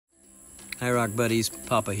Hi Rock Buddies,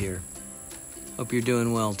 Papa here. Hope you're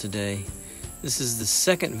doing well today. This is the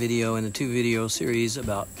second video in the 2-video series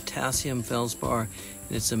about potassium feldspar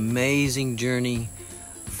and its amazing journey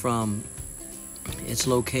from its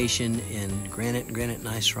location in granite and granite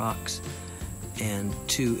gneiss rocks and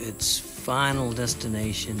to its final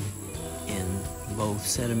destination in both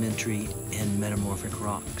sedimentary and metamorphic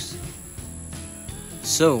rocks.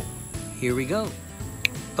 So, here we go.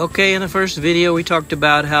 Okay, in the first video we talked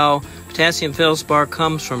about how potassium feldspar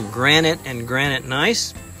comes from granite and granite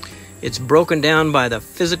gneiss. It's broken down by the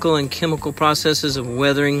physical and chemical processes of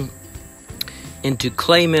weathering into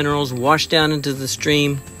clay minerals, washed down into the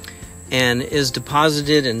stream, and is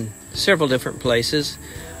deposited in several different places.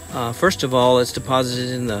 First of all, it's deposited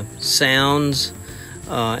in the sounds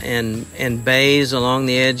and bays along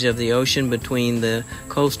the edge of the ocean between the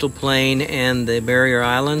coastal plain and the barrier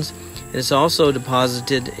islands. It's also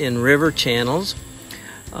deposited in river channels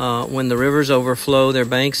when the rivers overflow their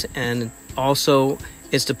banks, and also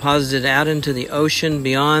it's deposited out into the ocean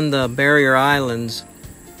beyond the barrier islands,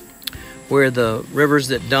 where the rivers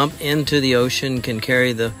that dump into the ocean can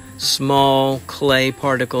carry the small clay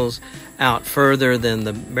particles out further than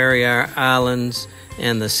the barrier islands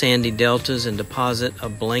and the sandy deltas and deposit a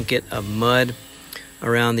blanket of mud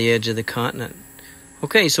around the edge of the continent.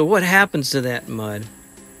 Okay, so what happens to that mud?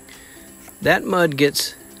 That mud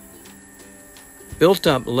gets built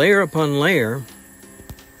up layer upon layer,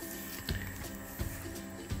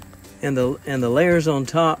 and the layers on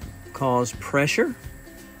top cause pressure,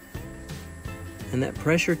 and that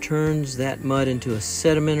pressure turns that mud into a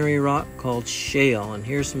sedimentary rock called shale. And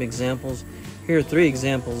here's some examples. Here are 3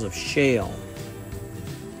 examples of shale.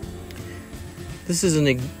 This is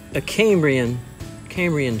a Cambrian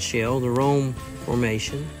shale, the Rome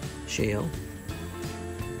Formation shale.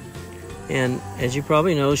 And as you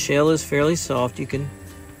probably know, shale is fairly soft. You can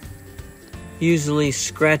usually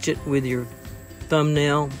scratch it with your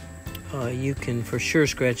thumbnail. You can for sure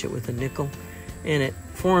scratch it with a nickel. And it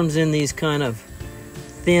forms in these kind of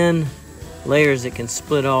thin layers that can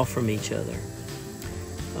split off from each other.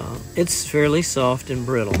 It's fairly soft and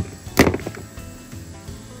brittle.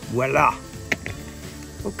 Voila!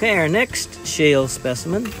 Okay, our next shale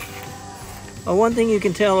specimen. One thing you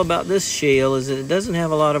can tell about this shale is that it doesn't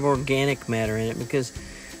have a lot of organic matter in it, because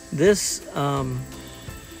this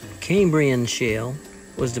Cambrian shale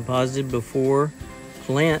was deposited before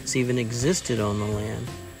plants even existed on the land.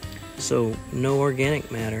 So no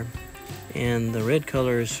organic matter. And the red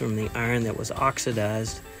color is from the iron that was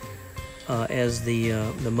oxidized as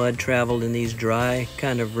the mud traveled in these dry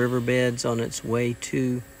kind of riverbeds on its way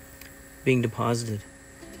to being deposited.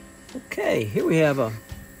 Okay, here we have a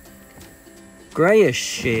grayish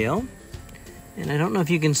shale, and I don't know if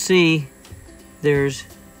you can see, there's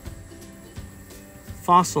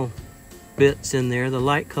fossil bits in there. The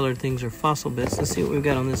light colored things are fossil bits. Let's see what we've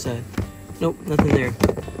got on this side. Nope, nothing there.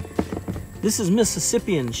 This is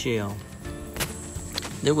Mississippian shale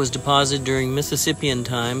that was deposited during Mississippian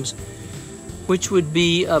times, which would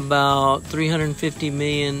be about 350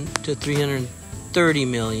 million to 330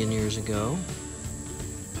 million years ago.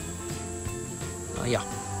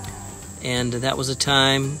 And that was a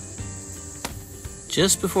time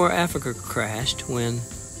just before Africa crashed, when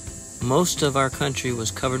most of our country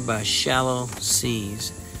was covered by shallow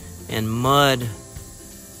seas, and mud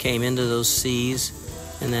came into those seas,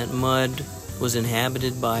 and that mud was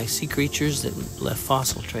inhabited by sea creatures that left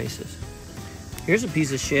fossil traces. Here's a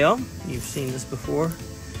piece of shale. You've seen this before.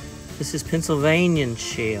 This is Pennsylvanian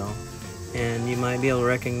shale, and you might be able to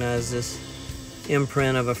recognize this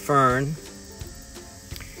imprint of a fern.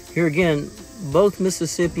 Here again, both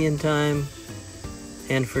Mississippian time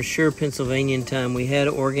and for sure Pennsylvanian time, we had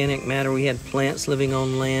organic matter. We had plants living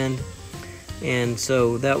on land, and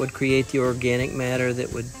so that would create the organic matter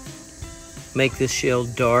that would make this shale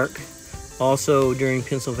dark. Also during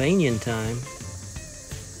Pennsylvanian time,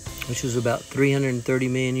 which was about 330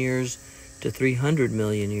 million years to 300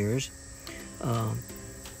 million years,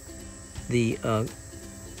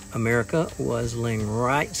 America was laying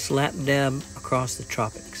right slap dab across the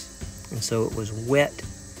tropics. And so it was wet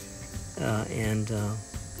and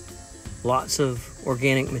lots of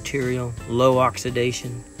organic material, low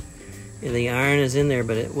oxidation. And the iron is in there,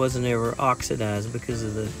 but it wasn't ever oxidized because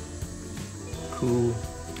of the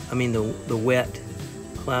the wet,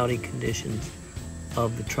 cloudy conditions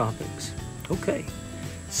of the tropics. Okay,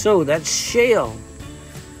 so that's shale.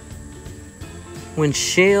 When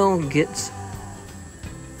shale gets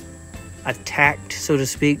attacked, so to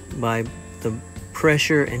speak, by the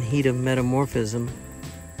pressure and heat of metamorphism,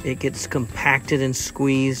 it gets compacted and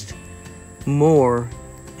squeezed more,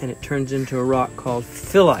 and it turns into a rock called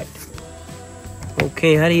phyllite.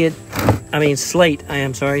 Okay, slate. I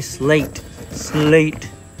am sorry, slate. Slate.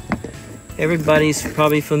 Everybody's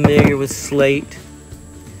probably familiar with slate.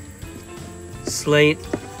 Slate.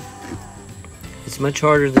 It's much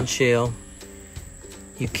harder than shale.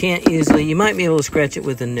 You can't easily, you might be able to scratch it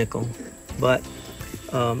with a nickel, but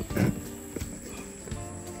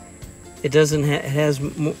it doesn't, it has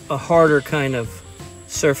a harder kind of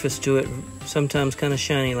surface to it, sometimes kind of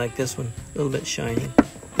shiny like this one, a little bit shiny.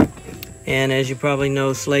 And as you probably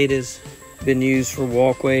know, slate has been used for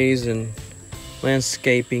walkways and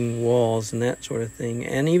landscaping walls and that sort of thing,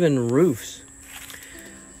 and even roofs.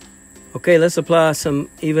 Okay, let's apply some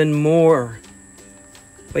even more.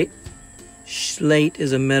 Wait, slate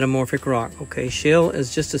is a metamorphic rock. Okay, shale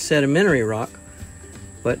is just a sedimentary rock,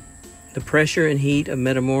 but the pressure and heat of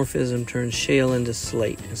metamorphism turns shale into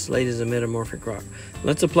slate, and slate is a metamorphic rock.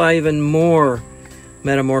 Let's apply even more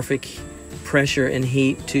metamorphic pressure and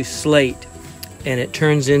heat to slate, and it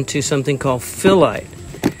turns into something called phyllite.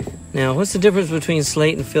 Now, what's the difference between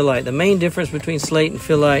slate and phyllite? The main difference between slate and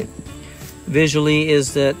phyllite visually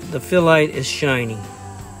is that the phyllite is shiny.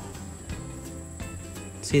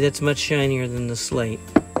 See, that's much shinier than the slate.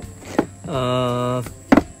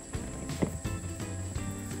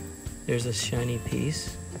 There's a shiny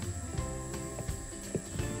piece.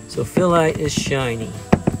 So phyllite is shiny.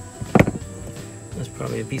 That's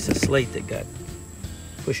probably a piece of slate that got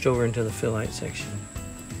pushed over into the phyllite section.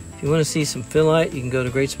 If you want to see some phyllite, you can go to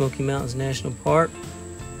Great Smoky Mountains National Park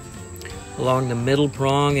along the middle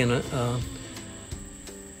prong in a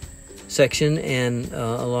section, and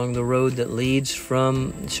along the road that leads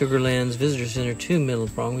from Sugarland's Visitor Center to Middle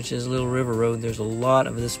Prong, which is Little River Road. There's a lot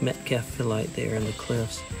of this Metcalf phyllite there in the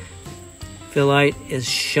cliffs. Phyllite is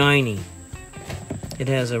shiny. It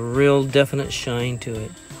has a real definite shine to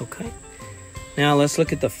it. Okay. Now let's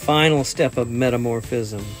look at the final step of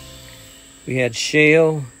metamorphism. We had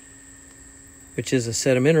shale, which is a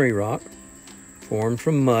sedimentary rock formed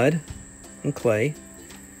from mud and clay.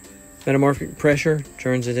 Metamorphic pressure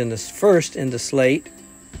turns it into slate,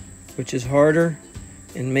 which is harder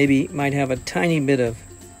and maybe might have a tiny bit of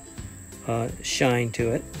shine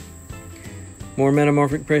to it. More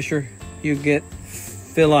metamorphic pressure, you get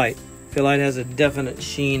phyllite. Phyllite has a definite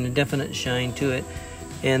sheen, a definite shine to it.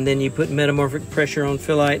 And then you put metamorphic pressure on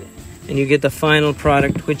phyllite, and you get the final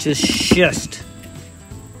product, which is schist.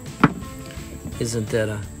 Isn't that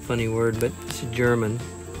a funny word? But it's German.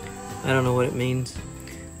 I don't know what it means.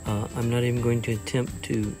 I'm not even going to attempt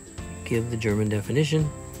to give the German definition.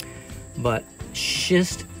 But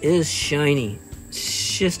schist is shiny.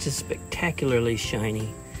 Schist is spectacularly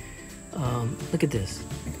shiny. Look at this.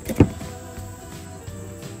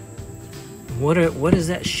 What is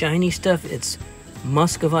that shiny stuff? It's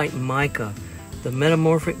muscovite mica. The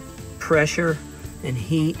metamorphic pressure and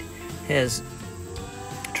heat has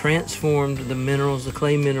transformed the minerals, the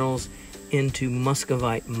clay minerals, into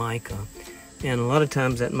muscovite mica. And a lot of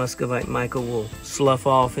times that muscovite mica will slough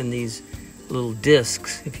off in these little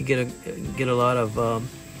discs. If you get a lot of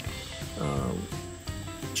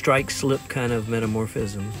strike slip kind of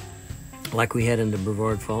metamorphism, like we had in the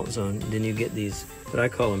Brevard Fault Zone, then you get these, what I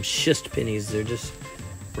call them schist pennies. They're just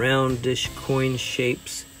roundish coin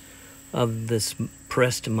shapes of this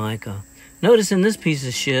pressed mica. Notice in this piece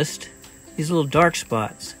of schist, these little dark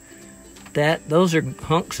spots, those are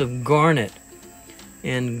hunks of garnet.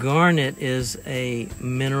 And garnet is a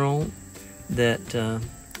mineral that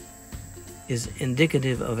is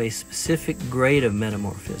indicative of a specific grade of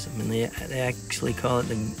metamorphism, and they actually call it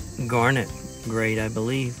the garnet grade, I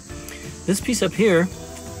believe. This piece up here,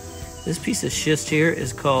 this piece of schist here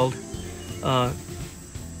is called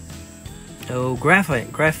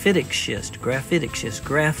graphitic schist,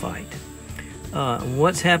 graphite.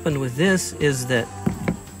 What's happened with this is that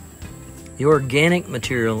the organic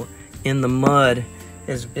material in the mud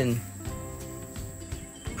has been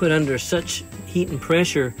put under such heat and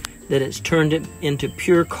pressure that it's turned it into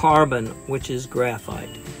pure carbon, which is graphite.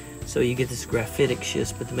 So you get this graphitic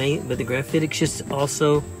schist, but the graphitic schist is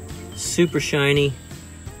also super shiny.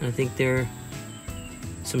 I think there are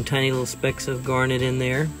some tiny little specks of garnet in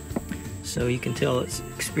there, so you can tell it's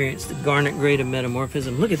experienced the garnet grade of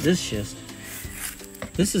metamorphism. Look at this schist.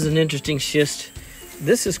 This is an interesting schist.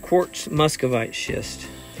 This is quartz muscovite schist.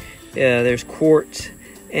 There's quartz,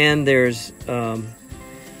 and there's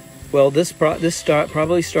this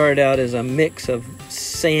probably started out as a mix of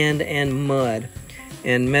sand and mud,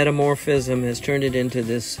 and metamorphism has turned it into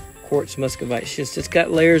this quartz muscovite schist. It's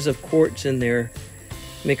got layers of quartz in there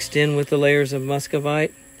mixed in with the layers of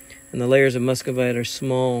muscovite, and the layers of muscovite are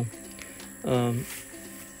small.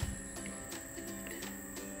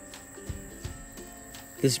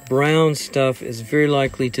 This brown stuff is very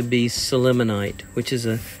likely to be selimonite, which is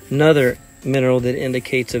another mineral that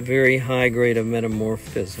indicates a very high grade of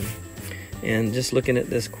metamorphism. And just looking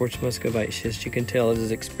at this quartz muscovite schist, you can tell it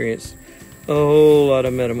has experienced a whole lot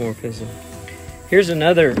of metamorphism. Here's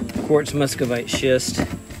another quartz muscovite schist,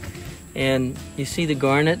 and you see the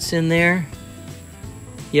garnets in there?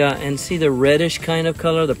 Yeah, and see the reddish kind of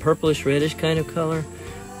color, the purplish reddish kind of color?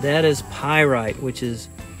 That is pyrite, which is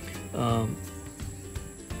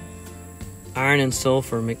iron and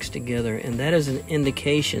sulfur mixed together, and that is an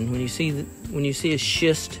indication when you see a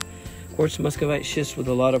schist, quartz muscovite schist with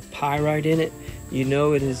a lot of pyrite in it, you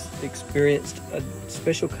know it has experienced a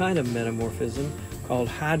special kind of metamorphism called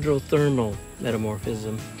hydrothermal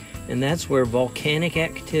metamorphism, and that's where volcanic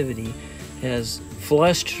activity has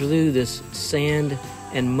flushed through this sand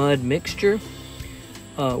and mud mixture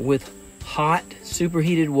with hot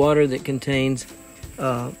superheated water that contains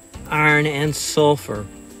iron and sulfur,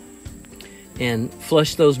 and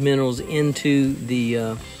flush those minerals into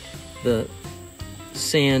the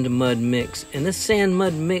sand mud mix. And this sand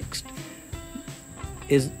mud mix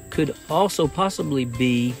could also possibly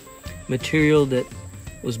be material that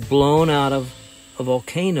was blown out of a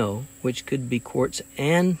volcano, which could be quartz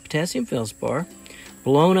and potassium feldspar,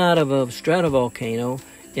 blown out of a stratovolcano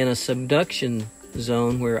in a subduction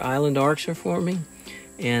zone where island arcs are forming,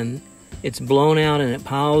 and it's blown out and it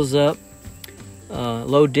piles up,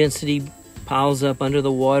 low density piles up under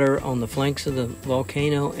the water on the flanks of the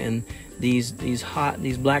volcano, and these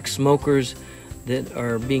black smokers that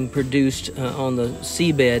are being produced on the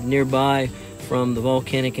seabed nearby from the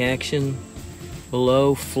volcanic action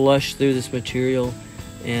below flush through this material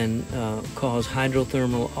and cause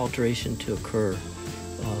hydrothermal alteration to occur,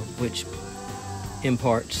 which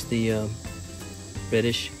imparts the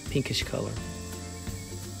reddish pinkish color.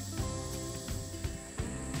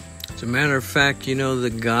 As a matter of fact, you know, the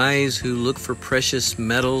guys who look for precious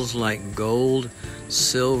metals like gold,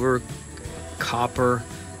 silver, copper,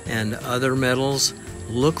 and other metals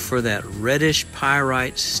look for that reddish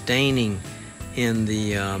pyrite staining in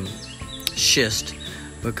the schist,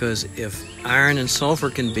 because if iron and sulfur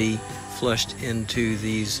can be flushed into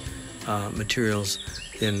these materials,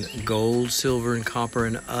 then gold, silver, and copper,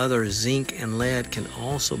 and other zinc and lead can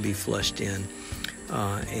also be flushed in.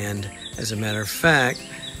 And as a matter of fact,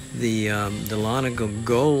 the Dahlonega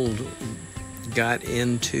gold got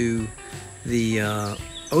into the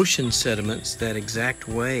ocean sediments that exact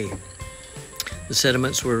way. The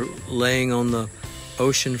sediments were laying on the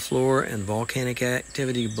ocean floor, and volcanic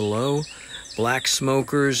activity below, black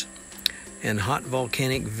smokers and hot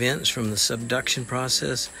volcanic vents from the subduction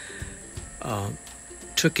process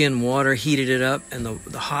took in water, heated it up, and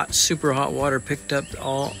the hot, super hot water picked up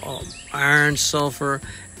all iron, sulfur,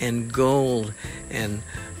 and gold, and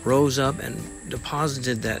rose up and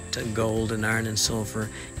deposited that gold and iron and sulfur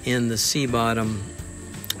in the sea bottom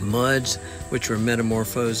muds, which were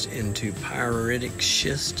metamorphosed into pyritic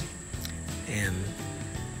schist. And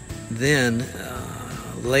then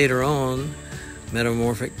later on,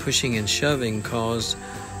 metamorphic pushing and shoving caused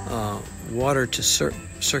water to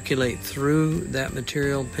circulate through that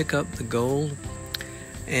material, pick up the gold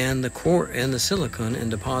and the silicon, and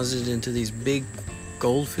deposit it into these big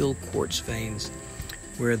gold-filled quartz veins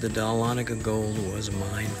where the Dahlonega gold was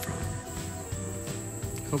mined from.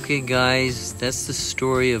 Okay guys, that's the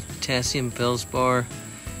story of potassium feldspar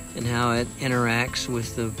and how it interacts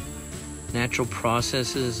with the natural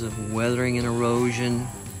processes of weathering and erosion,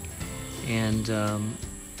 and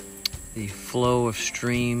the flow of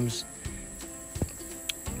streams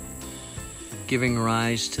giving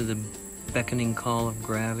rise to the beckoning call of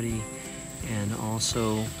gravity, and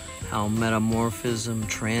also how metamorphism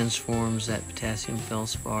transforms that potassium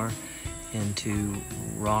feldspar into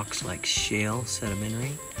rocks like shale,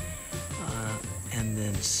 sedimentary, and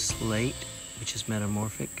then slate, which is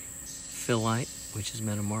metamorphic, phyllite, which is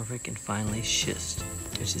metamorphic, and finally schist,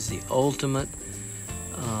 which is the ultimate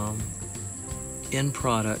end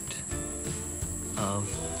product of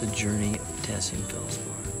the journey of potassium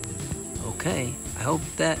feldspar. Okay, I hope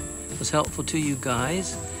that was helpful to you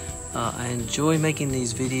guys. I enjoy making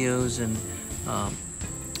these videos, and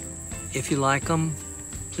if you like them,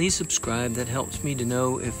 please subscribe. That helps me to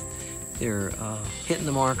know if they're hitting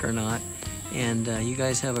the mark or not. And you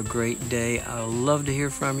guys have a great day. I love to hear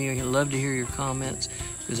from you. I love to hear your comments,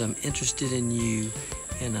 because I'm interested in you,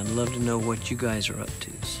 and I'd love to know what you guys are up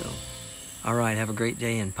to. So, all right, have a great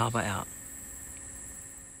day, and Papa out.